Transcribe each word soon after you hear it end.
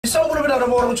na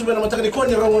ramorong chumena matagni ko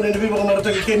ni rongon ni bibo na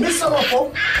ratagi ke misa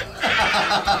po.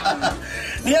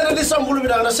 Niya na disambulu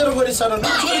bidang na sero gori sana.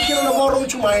 Chumena kira na morong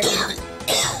chumai.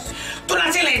 Tu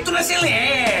na sile.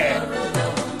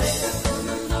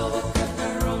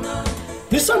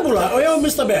 Disambula, oyo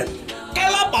Mr. Ben.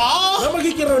 Kelapa. Na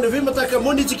magkikira ni bibo mataka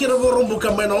moni chikira morong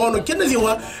buka may na ono kina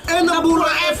diwa. Nabula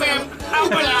FM.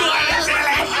 Nabula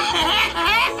FM.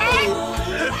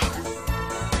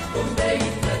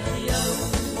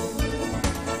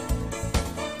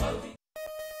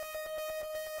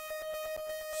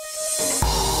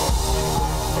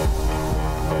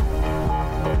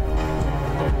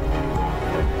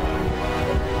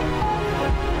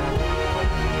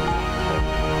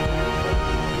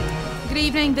 Good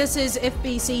evening, this is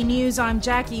FBC News. I'm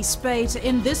Jackie Spate.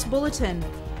 In this bulletin,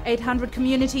 800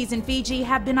 communities in Fiji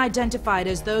have been identified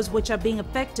as those which are being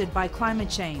affected by climate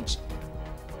change.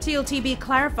 TLTB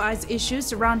clarifies issues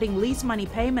surrounding lease money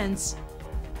payments.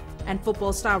 And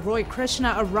football star Roy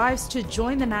Krishna arrives to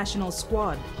join the national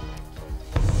squad.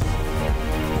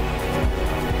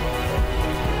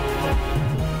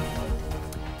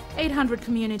 "800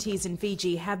 communities in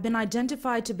Fiji have been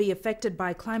identified to be affected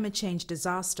by climate change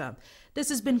disaster. This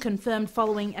has been confirmed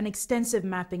following an extensive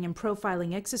mapping and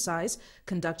profiling exercise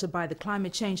conducted by the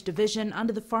Climate Change Division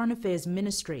under the Foreign Affairs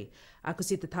Ministry.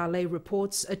 Akusita Tale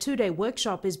reports a two-day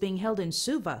workshop is being held in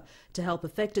Suva to help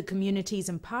affected communities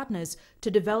and partners to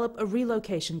develop a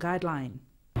relocation guideline.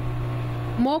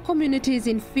 More communities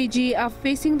in Fiji are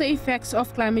facing the effects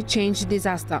of climate change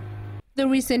disaster. The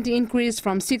recent increase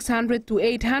from 600 to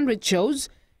 800 shows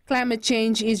climate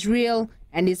change is real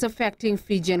and is affecting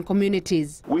Fijian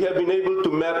communities. We have been able to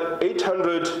map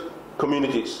 800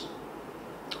 communities.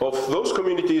 Of those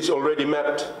communities already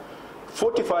mapped,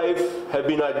 45 have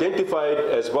been identified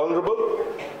as vulnerable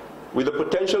with the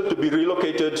potential to be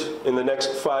relocated in the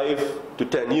next 5 to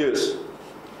 10 years.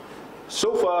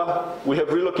 So far, we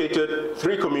have relocated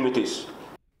 3 communities.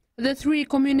 The 3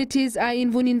 communities are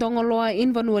in Vunindongoloa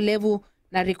in Vanuatu,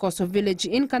 Narikoso village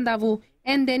in Kandavu,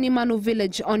 and Denimanu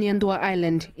village on Yandua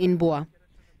Island in Boa.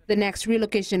 The next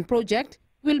relocation project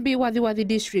will be Wadiwadi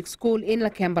District School in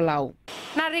Lakembalau.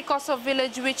 Narikoso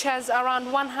village, which has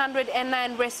around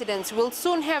 109 residents, will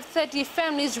soon have 30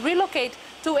 families relocate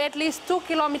to at least 2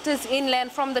 kilometers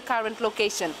inland from the current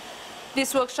location.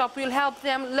 This workshop will help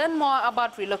them learn more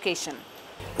about relocation.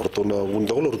 The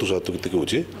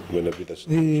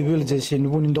villages in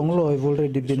Vunindongolo have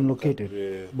already been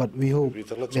located, but we hope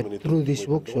that through this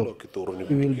workshop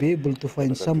we will be able to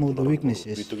find some of the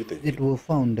weaknesses that were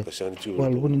found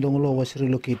while Vunindongolo was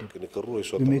relocated.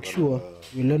 We make sure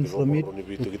we learn from it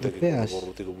to prepare us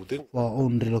for our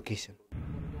own relocation.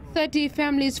 30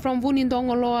 families from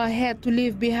Vunindongolo had to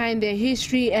leave behind their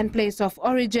history and place of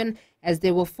origin as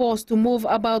they were forced to move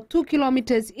about 2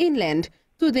 kilometers inland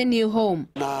to their new home.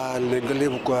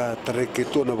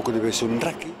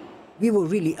 We were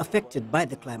really affected by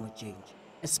the climate change,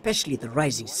 especially the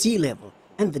rising sea level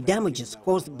and the damages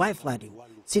caused by flooding.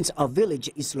 Since our village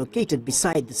is located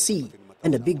beside the sea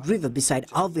and a big river beside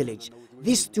our village,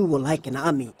 these two were like an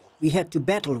army we had to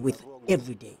battle with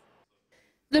every day.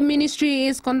 The ministry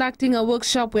is conducting a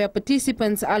workshop where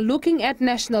participants are looking at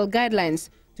national guidelines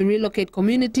to relocate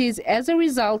communities as a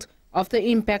result of the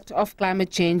impact of climate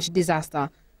change disaster.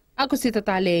 Akusita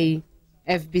Talei,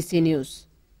 FBC News.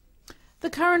 The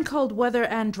current cold weather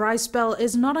and dry spell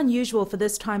is not unusual for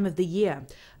this time of the year.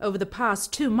 Over the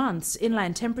past 2 months,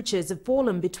 inland temperatures have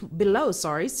fallen below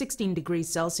 16 degrees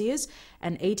Celsius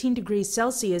and 18 degrees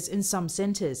Celsius in some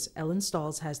centres. Ellen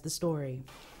Stolz has the story.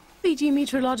 Fiji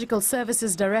Meteorological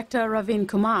Services Director Ravin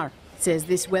Kumar says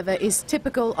this weather is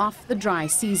typical of the dry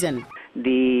season.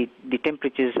 The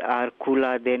temperatures are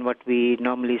cooler than what we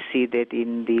normally see that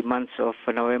in the months of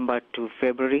November to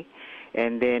February,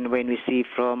 and then when we see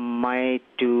from May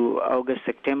to August,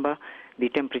 September, the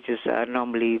temperatures are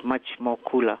normally much more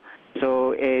cooler.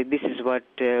 So this is what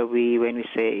when we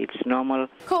say it's normal.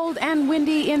 Cold and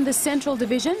windy in the Central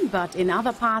Division, but in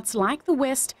other parts like the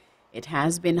West, it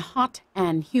has been hot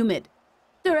and humid.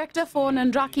 Director for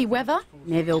Nandraki Weather,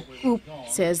 Neville Coop,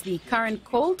 says the current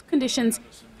cold conditions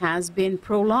has been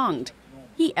prolonged.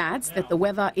 He adds that the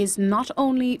weather is not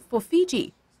only for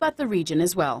Fiji, but the region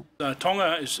as well.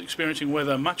 Tonga is experiencing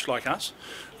weather much like us,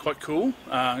 quite cool,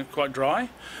 quite dry.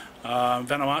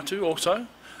 Vanuatu also.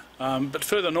 But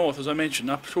further north, as I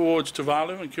mentioned, up towards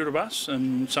Tuvalu and Kiribati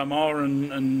and Samoa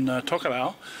and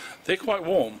Tokelau, they're quite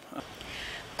warm.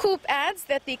 Coop adds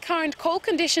that the current cold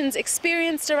conditions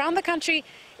experienced around the country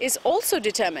is also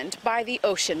determined by the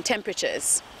ocean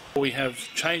temperatures. We have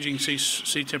changing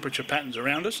sea temperature patterns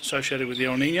around us associated with the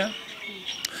El Niño,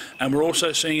 And we're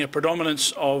also seeing a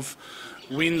predominance of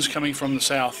winds coming from the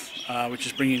south, which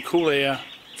is bringing cool air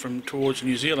from towards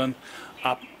New Zealand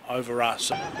up over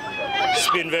us. It's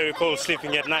been very cold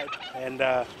sleeping at night, and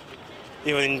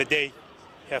even in the day,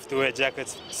 you have to wear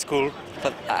jackets at school.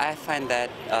 But I find that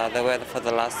the weather for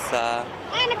the last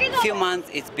few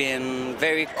months, it's been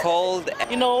very cold.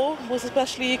 You know, most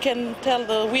especially you can tell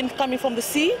the wind coming from the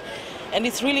sea, and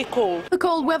it's really cold. The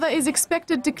cold weather is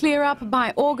expected to clear up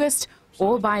by August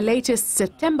or by latest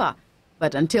September.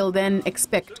 But until then,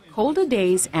 expect colder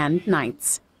days and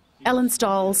nights. Ellen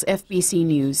Stahls, FBC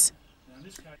News.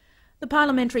 The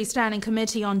Parliamentary Standing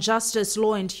Committee on Justice,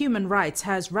 Law and Human Rights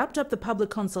has wrapped up the public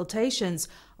consultations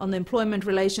on the Employment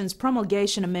Relations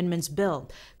Promulgation Amendments Bill.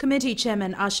 Committee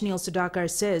Chairman Ashnil Sudhakar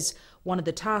says one of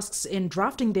the tasks in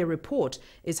drafting their report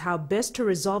is how best to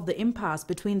resolve the impasse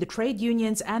between the trade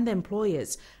unions and the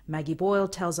employers. Maggie Boyle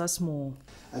tells us more.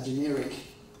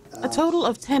 A total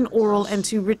of 10 oral and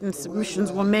 2 written submissions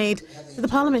were made to the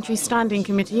Parliamentary Standing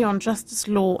Committee on Justice,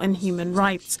 Law and Human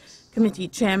Rights. Committee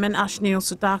Chairman Ashnil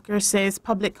Sudhakar says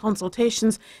public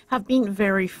consultations have been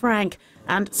very frank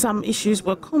and some issues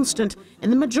were constant in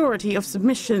the majority of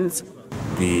submissions.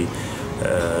 The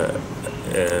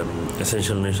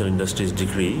Essential National Industries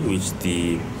Decree, which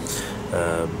the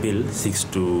bill seeks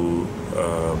to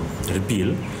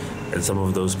repeal, and some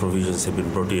of those provisions have been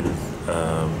brought in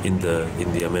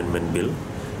the amendment bill,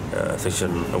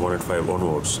 section 105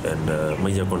 onwards, and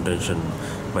major contention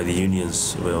by the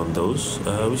unions were on those,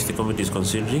 which the committee is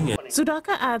considering.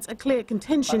 Sudhakar adds a clear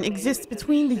contention exists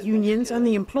between the unions and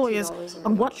the employers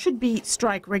on what should be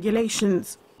strike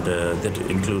regulations. That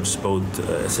includes both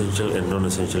essential and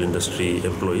non-essential industry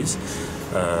employees.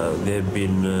 There have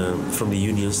been, from the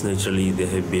unions naturally, there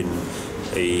have been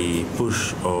a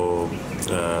push or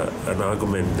an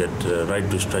argument that right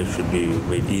to strike should be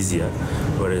made easier,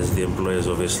 whereas the employers,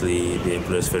 obviously, the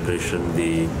Employers Federation,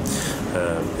 the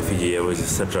Fiji Airways,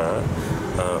 etc.,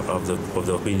 of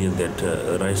the opinion that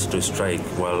rights to strike,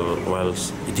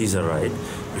 whilst it is a right,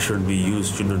 it should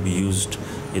not be used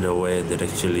in a way that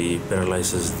actually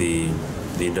paralyzes the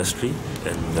industry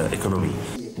and the economy.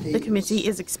 The committee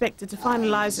is expected to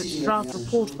finalise its draft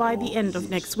report by the end of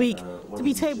next week, to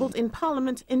be tabled in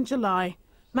Parliament in July.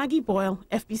 Maggie Boyle,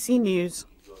 FBC News.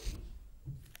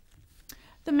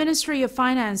 The Ministry of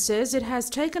Finance says it has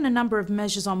taken a number of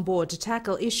measures on board to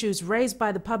tackle issues raised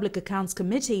by the Public Accounts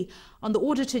Committee on the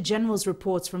Auditor General's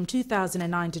reports from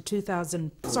 2007 to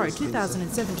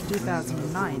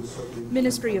 2009.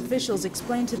 Ministry officials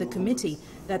explained to the committee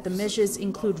that the measures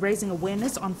include raising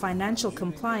awareness on financial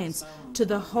compliance to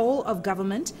the whole of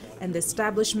government and the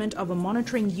establishment of a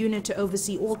monitoring unit to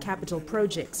oversee all capital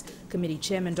projects. Committee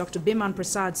Chairman Dr. Biman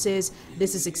Prasad says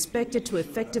this is expected to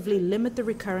effectively limit the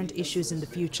recurrent issues in the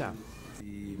future.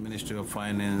 The Ministry of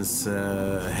Finance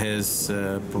has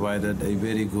provided a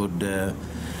very good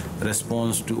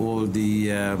response to all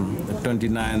the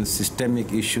 29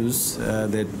 systemic issues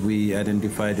that we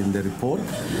identified in the report,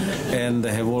 and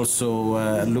they have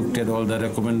also looked at all the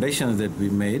recommendations that we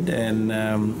made, and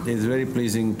it's very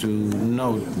pleasing to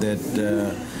note that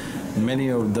many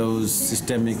of those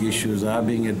systemic issues are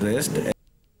being addressed.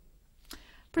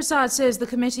 Prasad says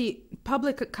the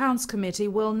Public Accounts Committee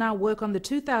will now work on the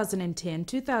 2010,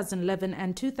 2011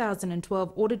 and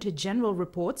 2012 Auditor General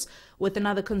reports, with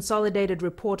another consolidated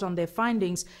report on their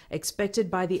findings expected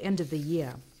by the end of the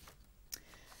year.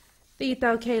 The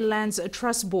Itaukei Lands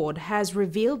Trust Board has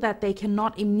revealed that they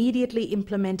cannot immediately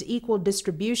implement equal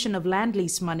distribution of land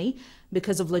lease money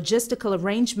because of logistical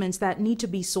arrangements that need to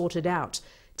be sorted out.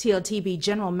 TLTB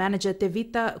General Manager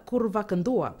Tevita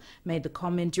Kuruvakandua made the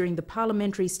comment during the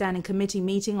Parliamentary Standing Committee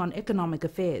meeting on Economic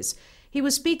Affairs. He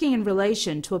was speaking in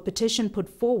relation to a petition put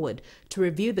forward to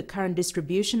review the current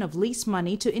distribution of lease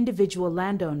money to individual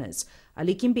landowners.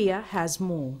 Ali Kimbia has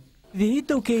more. The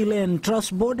Itaukei Land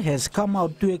Trust Board has come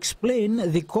out to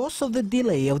explain the cause of the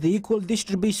delay of the equal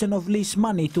distribution of lease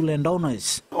money to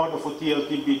landowners. In order for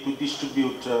TLTB to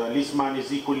distribute lease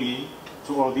monies equally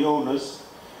to all the owners,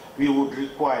 we would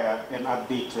require an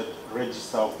updated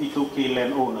register of Itaukei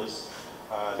land owners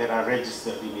that are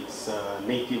registered in its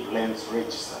native lands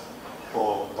register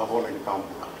for the whole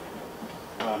encounter.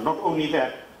 Not only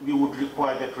that, we would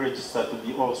require that register to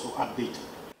be also updated.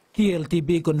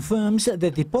 TLTB confirms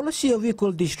that the policy of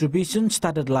equal distribution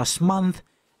started last month,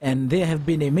 and there have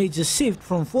been a major shift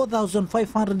from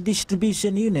 4,500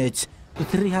 distribution units to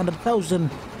 300,000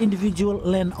 individual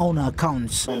landowner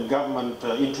accounts. When government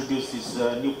introduced this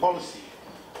new policy,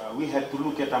 we had to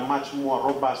look at a much more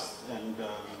robust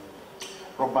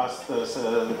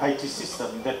IT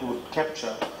system that would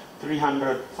capture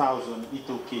 300,000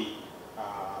 Itaukei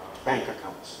bank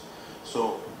accounts.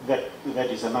 So that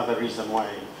is another reason why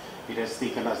it has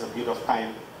taken us a bit of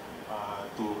time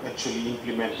to actually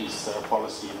implement this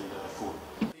policy in the food.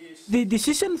 The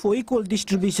decision for equal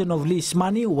distribution of lease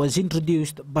money was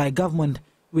introduced by government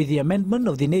with the amendment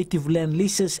of the Native Land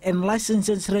Leases and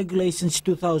Licenses Regulations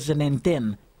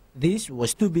 2010. This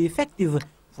was to be effective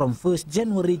from 1st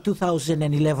January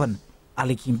 2011.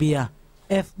 Ali Kimbia,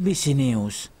 FBC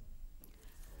News.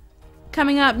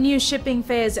 Coming up, new shipping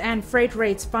fares and freight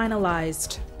rates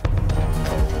finalized.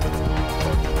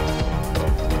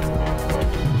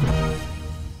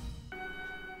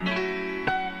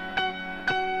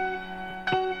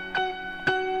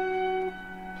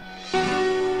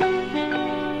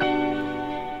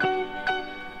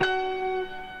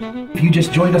 If you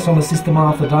just joined us on the System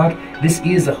After Dark, this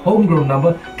is a homegrown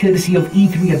number courtesy of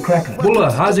E3 and Cracker.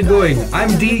 Bulla, how's it going?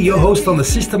 I'm D, your host on the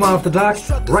System After Dark,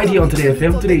 right here on Today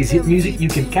FM. Today's hit music. You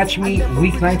can catch me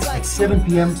weeknights at 7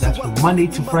 p.m. That's from Monday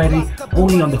to Friday,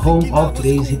 only on the home of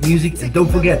Today's hit music. And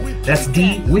don't forget, that's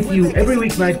D with you every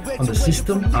weeknight on the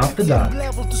System After Dark.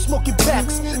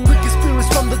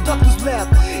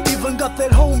 Even got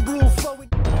that homebrew flowing.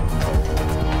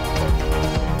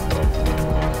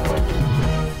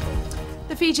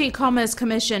 The Fiji Commerce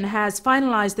Commission has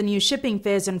finalised the new shipping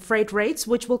fares and freight rates,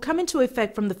 which will come into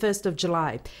effect from the 1st of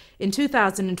July. In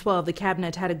 2012, the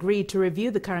Cabinet had agreed to review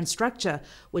the current structure,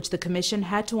 which the Commission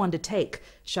had to undertake.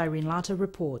 Shireen Lata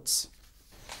reports.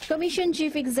 Commission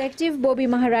Chief Executive Bobby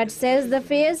Maharaj says the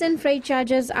fares and freight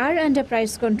charges are under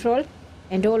price control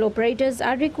and all operators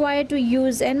are required to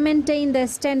use and maintain their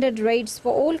standard rates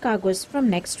for all cargoes from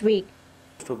next week.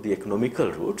 Most of the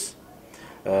economical routes,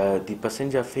 the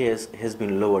passenger fares has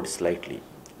been lowered slightly,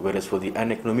 whereas for the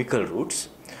uneconomical routes,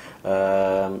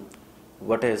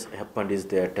 what has happened is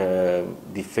that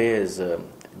the fares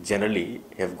generally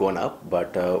have gone up,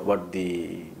 but what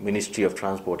the Ministry of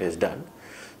Transport has done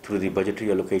through the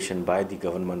budgetary allocation by the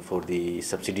government for the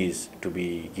subsidies to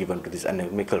be given to these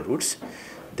uneconomical routes,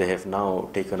 they have now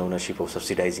taken ownership of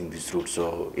subsidizing these routes.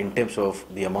 So in terms of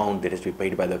the amount that has to be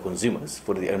paid by the consumers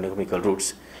for the uneconomical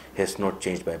routes has not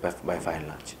changed by and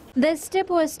large. The step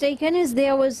was taken as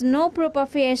there was no proper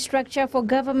fare structure for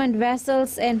government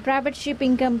vessels and private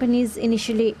shipping companies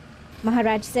initially.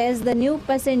 Maharaj says the new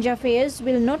passenger fares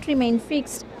will not remain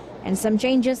fixed and some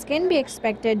changes can be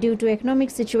expected due to economic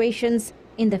situations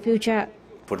in the future.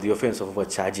 For the offence of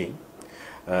overcharging,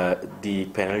 the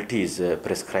penalties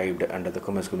prescribed under the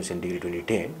Commerce Commission Decree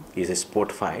 2010 is a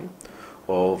spot fine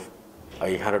of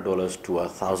 $100 to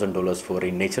 $1,000 for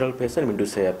a natural person, I mean to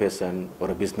say a person or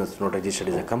a business not registered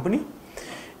as a company,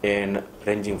 and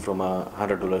ranging from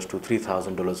 $100 to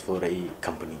 $3,000 for a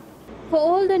company. For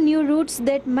all the new routes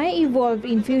that may evolve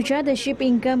in future, the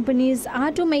shipping companies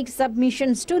are to make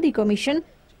submissions to the Commission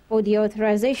for the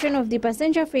authorization of the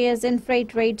passenger fares and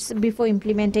freight rates before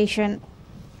implementation.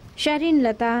 Shireen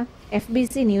Lata,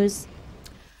 FBC News.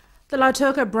 The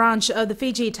Lautoka branch of the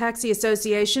Fiji Taxi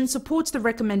Association supports the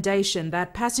recommendation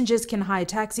that passengers can hire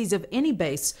taxis of any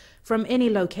base from any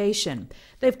location.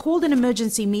 They've called an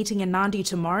emergency meeting in Nadi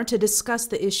tomorrow to discuss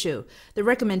the issue. The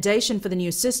recommendation for the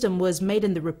new system was made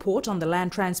in the report on the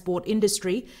land transport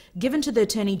industry given to the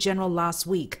Attorney General last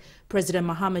week. President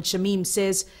Mohammed Shamim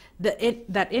says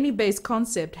that any base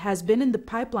concept has been in the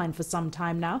pipeline for some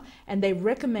time now, and they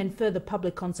recommend further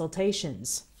public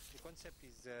consultations.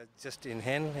 Just in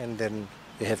hand, and then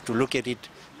we have to look at it,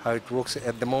 how it works.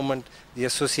 At the moment, the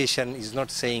association is not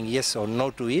saying yes or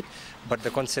no to it, but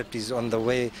the concept is on the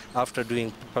way. After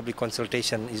doing public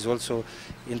consultation is also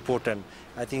important.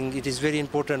 I think it is very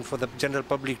important for the general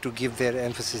public to give their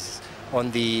emphasis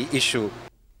on the issue.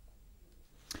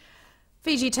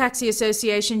 Fiji Taxi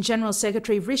Association General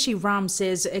Secretary Rishi Ram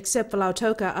says except for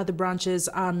Lautoka, other branches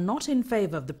are not in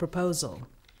favour of the proposal.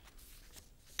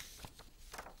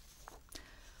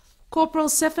 Corporal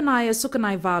Zephaniah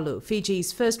Sukanaivalu,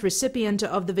 Fiji's first recipient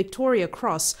of the Victoria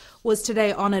Cross, was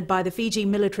today honoured by the Fiji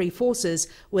Military Forces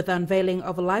with the unveiling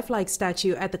of a lifelike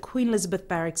statue at the Queen Elizabeth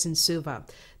Barracks in Suva.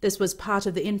 This was part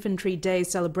of the Infantry Day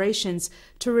celebrations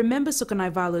to remember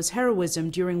Sukanaivalu's heroism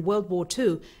during World War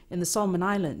II in the Solomon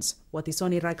Islands.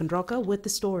 Watisoni Raikandroka with the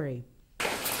story.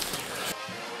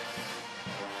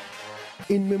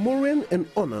 In memoriam and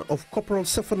honour of Corporal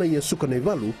Zephaniah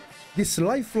Sukanaivalu, this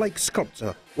lifelike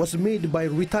sculpture was made by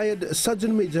retired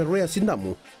Sergeant Major Rea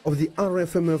Sindamu of the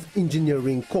RFMF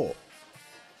Engineering Corps.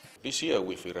 This year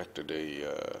we've erected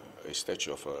a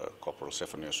statue of Corporal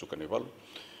Zephaniah Sukanaivalu,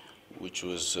 which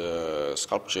was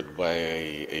sculptured by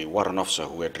a warrant officer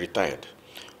who had retired,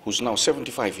 who's now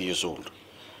 75 years old.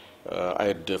 I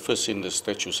had first seen the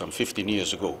statue some 15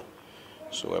 years ago,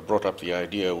 so I brought up the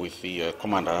idea with the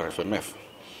Commander RFMF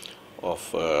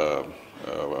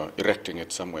erecting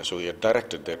it somewhere. So he had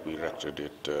directed that we erected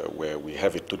it where we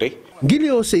have it today.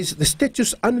 Gilio says the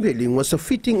statue's unveiling was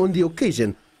fitting on the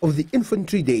occasion of the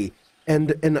Infantry Day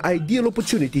and an ideal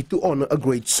opportunity to honor a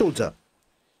great soldier.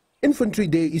 Infantry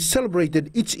Day is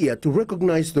celebrated each year to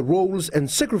recognize the roles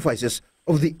and sacrifices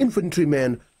of the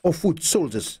infantrymen or foot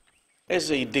soldiers.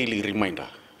 As a daily reminder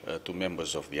to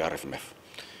members of the RFMF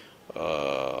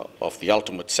of the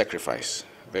ultimate sacrifice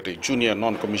that a junior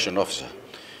non-commissioned officer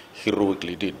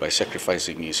heroically did by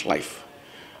sacrificing his life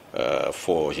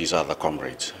for his other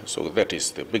comrades. So that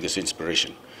is the biggest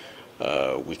inspiration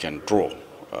we can draw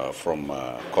from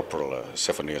Corporal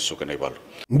Sefania Sukanaivalu.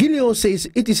 Gilio says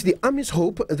it is the Army's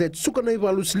hope that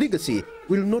Sukanaivalu's legacy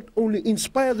will not only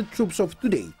inspire the troops of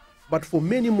today, but for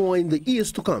many more in the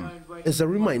years to come, as a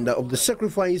reminder of the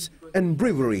sacrifice and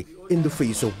bravery in the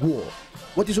face of war.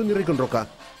 What is Onirikan Roka,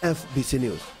 FBC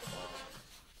News.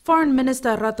 Foreign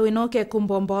Minister Ratuinoke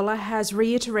Kumbombola has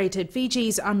reiterated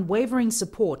Fiji's unwavering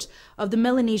support of the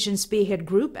Melanesian Spearhead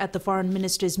Group at the Foreign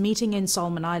Ministers' meeting in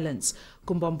Solomon Islands.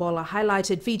 Kumbombola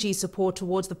highlighted Fiji's support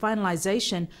towards the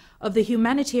finalization of the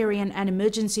Humanitarian and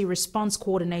Emergency Response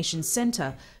Coordination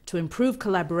Center to improve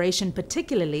collaboration,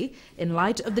 particularly in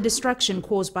light of the destruction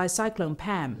caused by Cyclone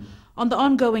Pam. On the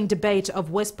ongoing debate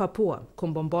of West Papua,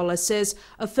 Kumbombola says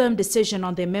a firm decision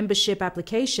on their membership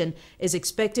application is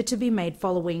expected to be made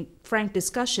following frank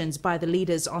discussions by the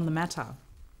leaders on the matter.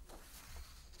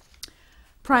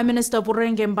 Prime Minister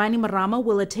Vorenge Bainimarama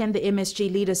will attend the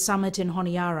MSG Leaders Summit in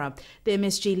Honiara. The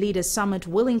MSG Leaders Summit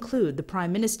will include the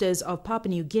Prime Ministers of Papua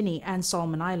New Guinea and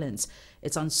Solomon Islands.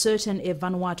 It's uncertain if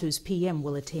Vanuatu's PM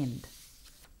will attend.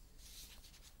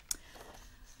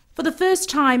 For the first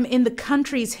time in the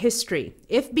country's history,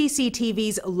 FBC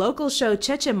TV's local show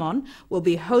Chechemon will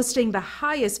be hosting the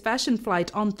highest fashion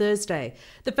flight on Thursday.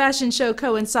 The fashion show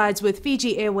coincides with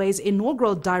Fiji Airways'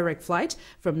 inaugural direct flight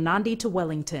from Nadi to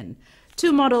Wellington.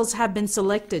 2 models have been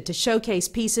selected to showcase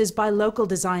pieces by local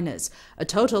designers. A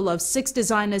total of 6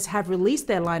 designers have released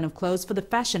their line of clothes for the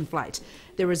fashion flight.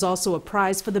 There is also a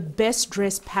prize for the best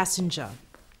dressed passenger.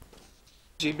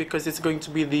 Because it's going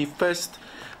to be the first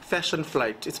fashion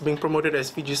flight. It's being promoted as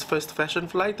Fiji's first fashion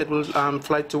flight that will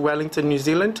fly to Wellington, New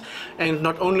Zealand. And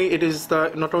not only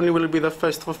will it be the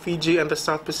first for Fiji and the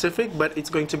South Pacific, but it's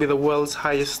going to be the world's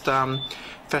highest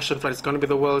fashion flight. It's going to be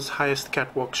the world's highest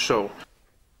catwalk show.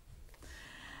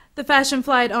 The fashion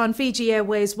flight on Fiji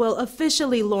Airways will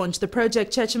officially launch the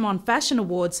Project Chechemon Fashion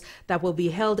Awards that will be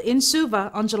held in Suva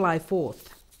on July 4th.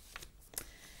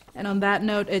 And on that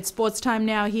note, it's sports time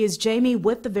now. Here's Jamie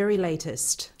with the very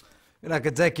latest.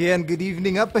 Nakataki and good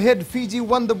evening. Up ahead, Fiji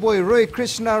wonder boy Roy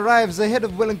Krishna arrives ahead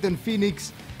of Wellington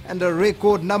Phoenix and a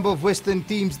record number of Western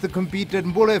teams to compete at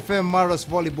Mbula FM Maras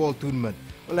Volleyball Tournament.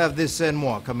 We'll have this and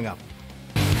more coming up.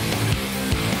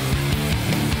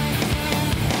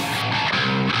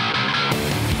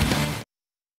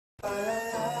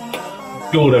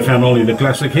 Gold FM, only the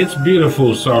classic hits.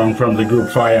 Beautiful song from the group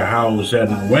Firehouse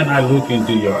and When I Look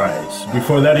Into Your Eyes.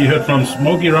 Before that, you heard from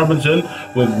Smokey Robinson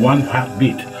with One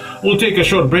Heartbeat. We'll take a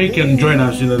short break and join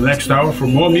us in the next hour for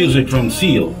more music from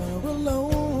Seal.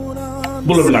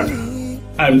 Bulablaka.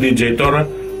 I'm DJ Tora.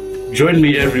 Join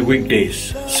me every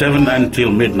weekdays, 7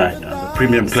 until midnight on the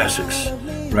Premium Classics.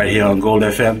 Right here on Gold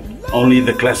FM, only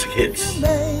the classic hits.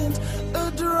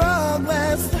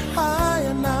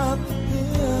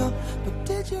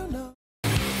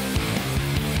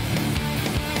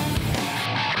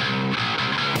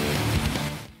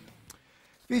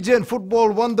 Fijian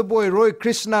football wonder boy Roy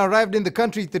Krishna arrived in the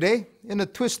country today. In a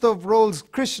twist of roles,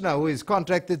 Krishna, who is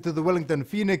contracted to the Wellington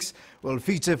Phoenix, will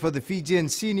feature for the Fijian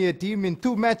senior team in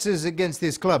 2 matches against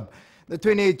his club. The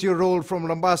 28-year-old from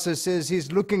Lambasa says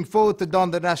he's looking forward to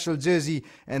don the national jersey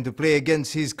and to play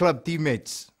against his club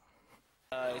teammates.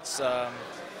 It's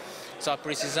our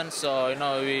pre-season, so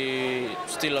we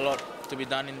still a lot to be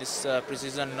done in this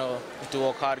pre-season. To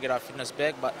work hard, get our fitness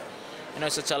back, but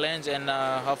it's a challenge, and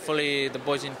hopefully the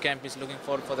boys in camp is looking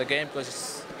forward for the game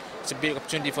because it's a big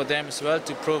opportunity for them as well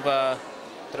to prove to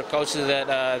the coaches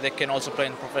that they can also play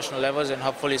in professional levels, and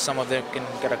hopefully some of them can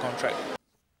get a contract.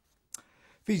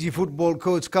 Fiji football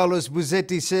coach Carlos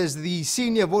Buzetti says the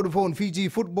senior Vodafone Fiji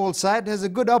football side has a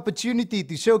good opportunity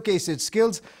to showcase its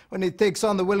skills when it takes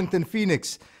on the Wellington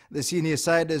Phoenix. The senior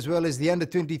side, as well as the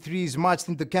under-23s, marched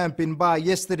into camp in Ba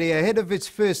yesterday ahead of its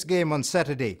first game on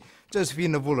Saturday.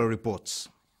 Josephine Navula reports.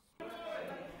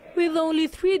 With only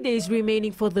 3 days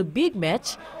remaining for the big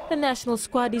match, the national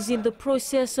squad is in the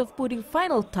process of putting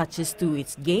final touches to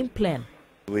its game plan.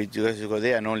 We just go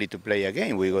there not only to play a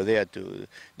game. We go there to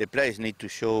the players need to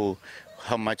show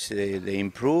how much they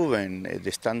improve and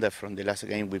the standard from the last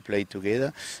game we played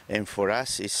together. And for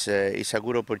us, it's a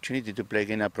good opportunity to play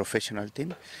against a professional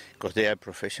team because they are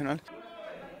professional.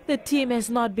 The team has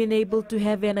not been able to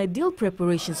have an ideal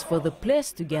preparations for the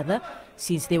players together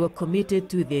since they were committed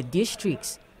to their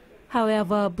districts.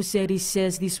 However, Buseri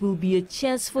says this will be a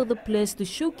chance for the players to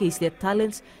showcase their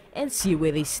talents and see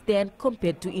where they stand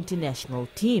compared to international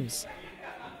teams.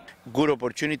 Good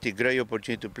opportunity, great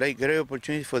opportunity to play, great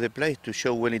opportunity for the players to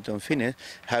show Wellington Phoenix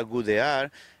how good they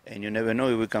are, and you never know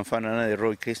if we can find another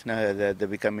Roy Krishna that they're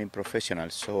becoming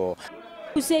professionals. So,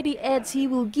 Buseri adds he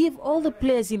will give all the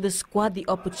players in the squad the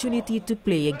opportunity to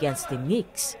play against the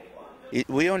Knicks.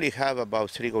 We only have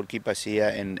about 3 goalkeepers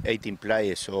here and 18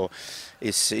 players, so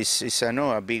it's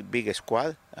a big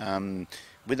squad.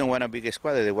 We don't want a big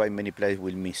squad, otherwise many players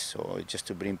will miss. So just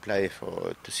to bring players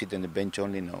to sit on the bench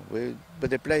only, no. But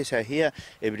the players are here,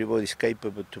 everybody is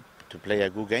capable to play a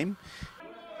good game.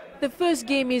 The first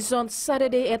game is on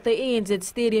Saturday at the ANZ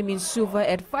Stadium in Suva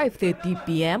at 5:30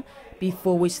 p.m,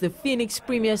 before which the Phoenix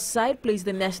Premier side plays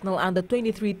the national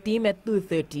under-23 team at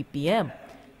 2:30 p.m.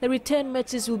 The return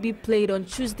matches will be played on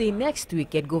Tuesday next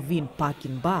week at Govin Park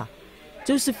in Ba.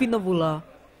 Josephine Vula,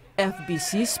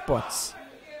 FBC Sports.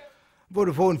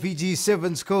 Vodafone Fiji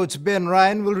Sevens coach Ben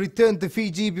Ryan will return to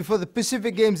Fiji before the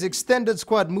Pacific Games extended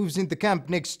squad moves into camp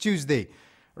next Tuesday.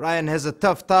 Ryan has a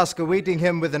tough task awaiting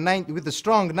him with a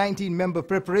strong 19-member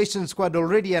preparation squad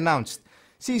already announced.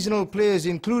 Seasonal players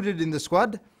included in the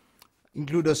squad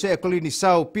include Osea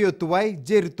Kolinisau, Pio Tuai,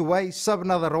 Jerry Tuai,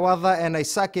 Sabna Rawada and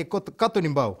Aisake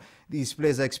Katonimbau. These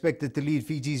players are expected to lead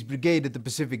Fiji's brigade at the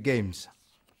Pacific Games.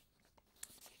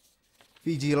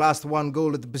 Fiji last won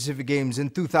gold at the Pacific Games in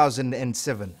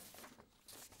 2007.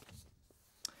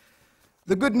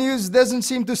 The good news doesn't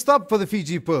seem to stop for the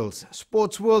Fiji Pearls.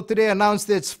 Sports World today announced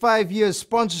its 5-year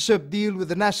sponsorship deal with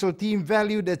the national team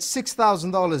valued at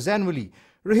 $6,000 annually.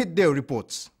 Rohit Deo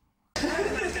reports.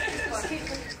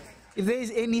 If there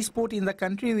is any sport in the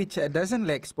country which doesn't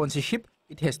lack sponsorship,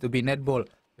 it has to be netball.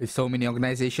 With so many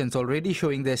organizations already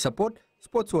showing their support,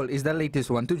 Sports World is the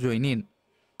latest one to join in.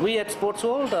 We at Sports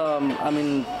World,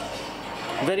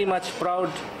 very much proud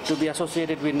to be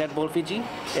associated with Netball Fiji,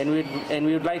 and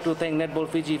we would like to thank Netball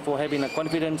Fiji for having a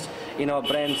confidence in our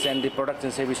brands and the products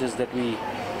and services that we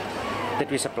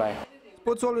supply.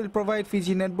 Sports World will provide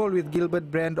Fiji Netball with Gilbert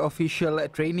brand official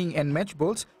training and match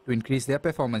balls to increase their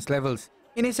performance levels.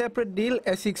 In a separate deal,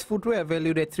 Essex footwear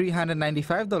valued at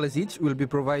 $395 each will be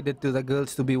provided to the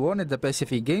girls to be worn at the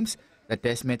Pacific Games, the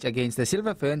Test match against the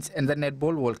Silver Ferns and the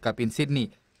Netball World Cup in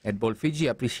Sydney. Netball Fiji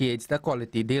appreciates the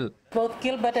quality deal. Both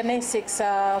Gilbert and Essex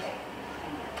are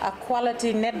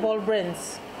quality netball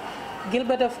brands.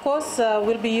 Gilbert, of course,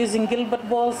 will be using Gilbert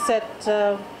balls at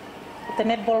the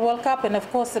Netball World Cup and, of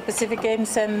course, the Pacific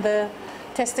Games and the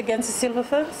Test against the Silver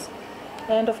Ferns.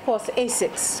 And, of course,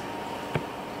 Essex.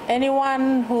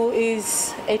 Anyone who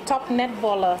is a top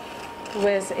netballer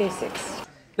wears Essex.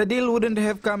 The deal wouldn't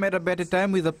have come at a better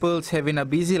time with the Pearls having a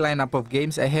busy lineup of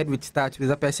games ahead, which starts with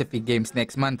the Pacific Games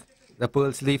next month. The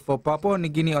Pearls leave for Papua New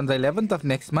Guinea on the 11th of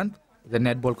next month. The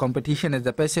netball competition at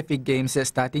the Pacific Games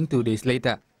starting 2 days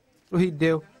later. Rohit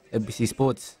Deo, FBC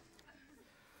Sports.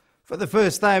 For the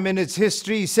first time in its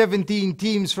history, 17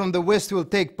 teams from the West will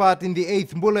take part in the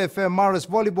 8th Mula FM Maris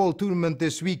Volleyball Tournament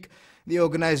this week. The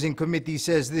organizing committee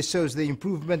says this shows the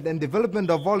improvement and development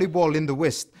of volleyball in the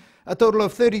West. A total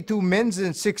of 32 men's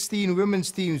and 16 women's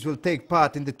teams will take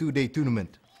part in the 2-day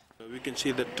tournament. We can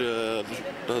see that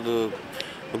the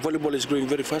volleyball is growing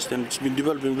very fast and it's been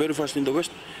developing very fast in the West.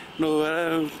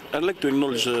 No, I'd like to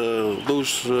acknowledge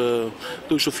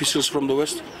those officials from the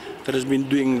West that has been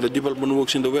doing the development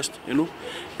works in the West,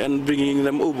 and bringing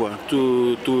them over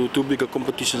to bigger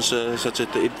competitions such as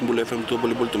the 8th Mula FM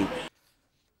volleyball tournament.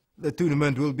 The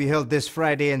tournament will be held this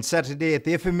Friday and Saturday at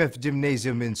the FMF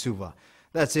Gymnasium in Suva.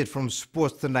 That's it from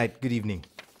Sports Tonight. Good evening.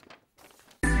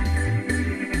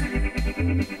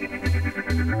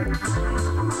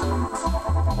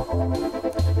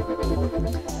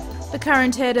 The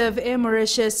current head of Air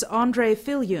Mauritius, Andre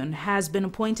Filyun, has been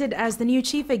appointed as the new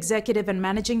Chief Executive and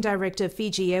Managing Director of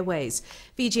Fiji Airways.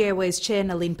 Fiji Airways Chair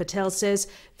Nalin Patel says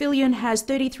Filyun has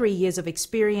 33 years of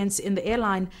experience in the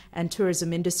airline and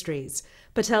tourism industries.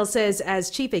 Patel says as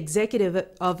chief executive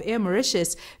of Air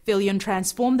Mauritius, Phil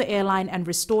transformed the airline and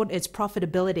restored its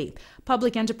profitability.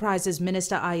 Public Enterprises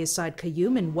Minister Ayeside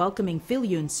Qayyum, in welcoming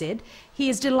Phil, said he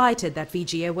is delighted that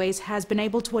Fiji Airways has been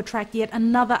able to attract yet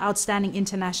another outstanding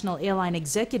international airline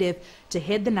executive to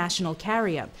head the national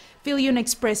carrier. Phil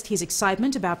expressed his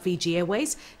excitement about Fiji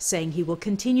Airways, saying he will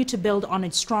continue to build on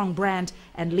its strong brand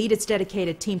and lead its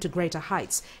dedicated team to greater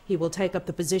heights. He will take up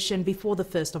the position before the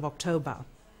 1st of October.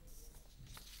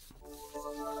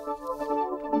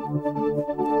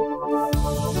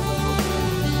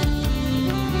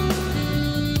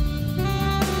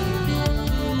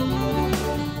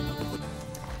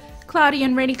 Cloudy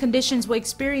and rainy conditions were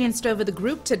experienced over the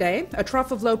group today. A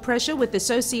trough of low pressure with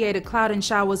associated cloud and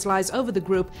showers lies over the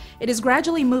group. It is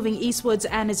gradually moving eastwards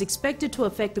and is expected to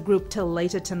affect the group till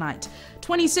later tonight.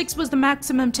 26 was the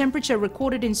maximum temperature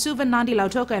recorded in Suva, Nadi,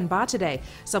 Lautoka and Ba today.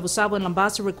 Savu and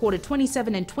Lambasa recorded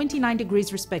 27 and 29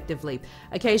 degrees respectively.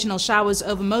 Occasional showers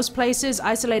over most places,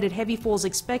 isolated heavy falls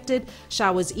expected,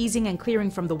 showers easing and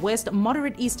clearing from the west,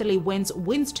 moderate easterly winds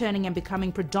turning and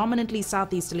becoming predominantly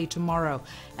southeasterly tomorrow.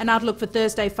 An outlook for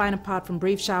Thursday, fine apart from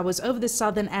brief showers over the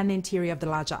southern and the interior of the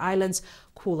larger islands,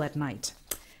 cool at night.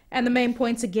 And the main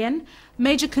points again.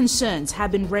 Major concerns have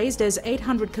been raised as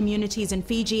 800 communities in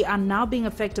Fiji are now being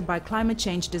affected by climate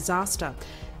change disaster.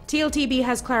 TLTB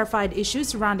has clarified issues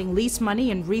surrounding lease money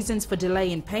and reasons for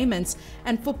delay in payments,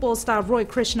 and football star Roy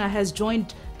Krishna has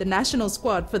joined the national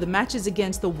squad for the matches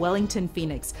against the Wellington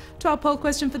Phoenix. To our poll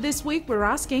question for this week, we're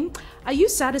asking, are you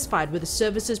satisfied with the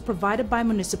services provided by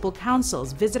municipal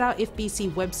councils? Visit our FBC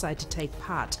website to take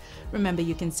part. Remember,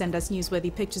 you can send us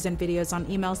newsworthy pictures and videos on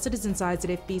email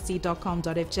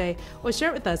citizenseyes@fbc.com.fj or share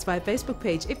it with us via Facebook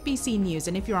page FBC News.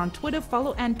 And if you're on Twitter,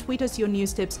 follow and tweet us your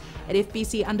news tips at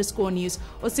FBC_news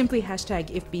or simply hashtag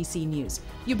FBC News.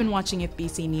 You've been watching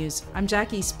FBC News. I'm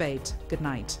Jackie Spade. Good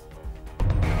night.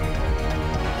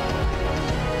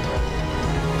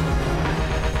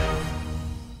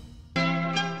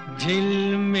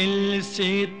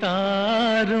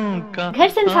 घर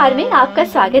संसार में आपका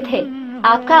स्वागत है।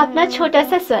 आपका अपना छोटा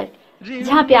सा स्वर,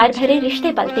 जहाँ प्यार भरे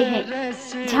रिश्ते पलते हैं,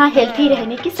 जहाँ हेल्थी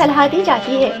रहने की सलाह दी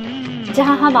जाती है,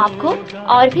 जहाँ हम आपको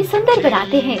और भी सुंदर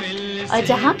बनाते हैं और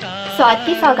जहाँ स्वाद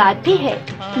की सौगात भी है।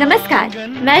 नमस्कार,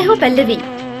 मैं हूँ पल्लवी।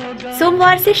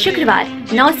 सोमवार से शुक्रवार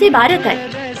 9 से 12 तक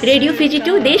रेडियो फीजी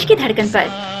 2 देश की धड़कन पर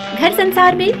घर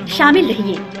संसार में शामिल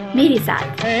रहिए मेरे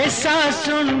साथ। ऐसा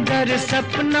सुंदर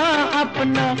सपना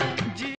अपना